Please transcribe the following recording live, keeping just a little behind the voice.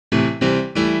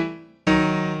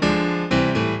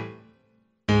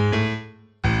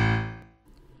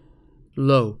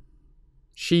Lo,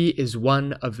 she is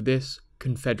one of this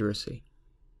confederacy.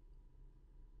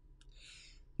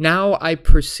 Now I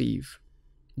perceive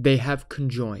they have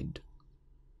conjoined,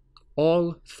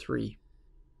 all three,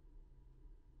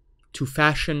 to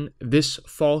fashion this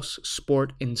false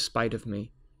sport in spite of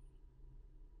me.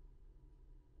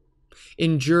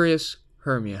 Injurious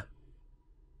Hermia,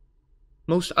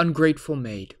 most ungrateful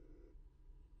maid,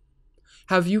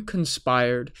 have you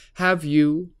conspired, have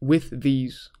you with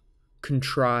these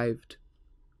contrived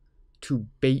to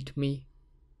bait me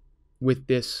with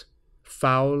this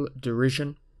foul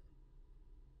derision?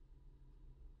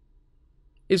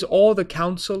 Is all the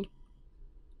counsel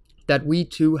that we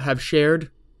two have shared,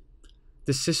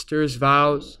 the sisters'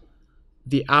 vows,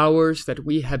 the hours that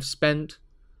we have spent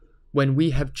when we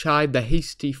have chid the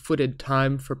hasty-footed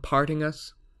time for parting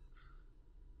us?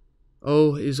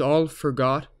 Oh, is all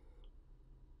forgot?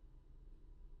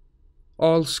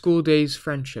 All school-days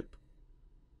friendship,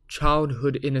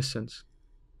 childhood innocence.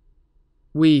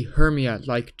 We, Hermia,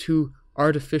 like two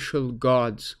artificial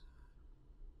gods,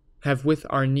 have with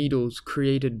our needles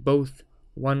created both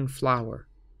one flower,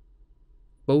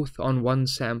 both on one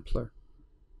sampler,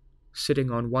 sitting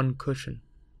on one cushion,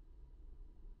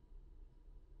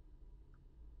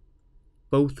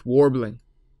 both warbling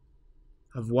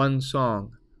of one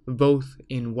song, both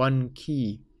in one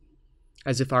key,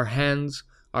 as if our hands,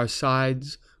 our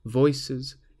sides,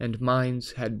 voices, and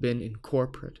minds had been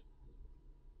incorporate.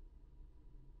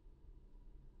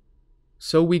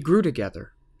 So we grew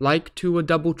together, like to a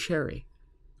double cherry,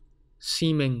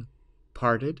 seeming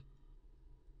parted,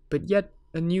 but yet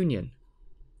an union,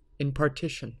 in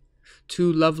partition,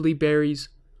 two lovely berries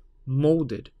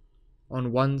molded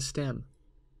on one stem.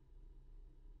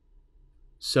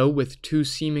 So with two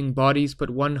seeming bodies but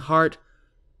one heart,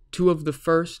 two of the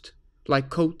first,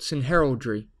 like coats in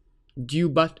heraldry, due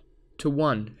but to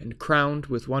one and crowned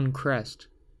with one crest.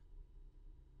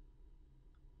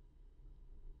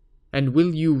 And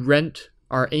will you rent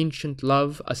our ancient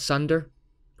love asunder,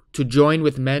 to join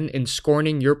with men in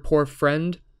scorning your poor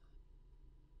friend?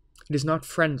 It is not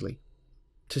friendly,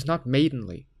 'tis not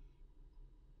maidenly.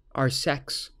 Our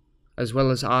sex, as well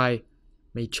as I,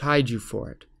 may chide you for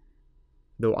it,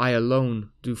 though I alone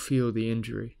do feel the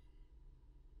injury.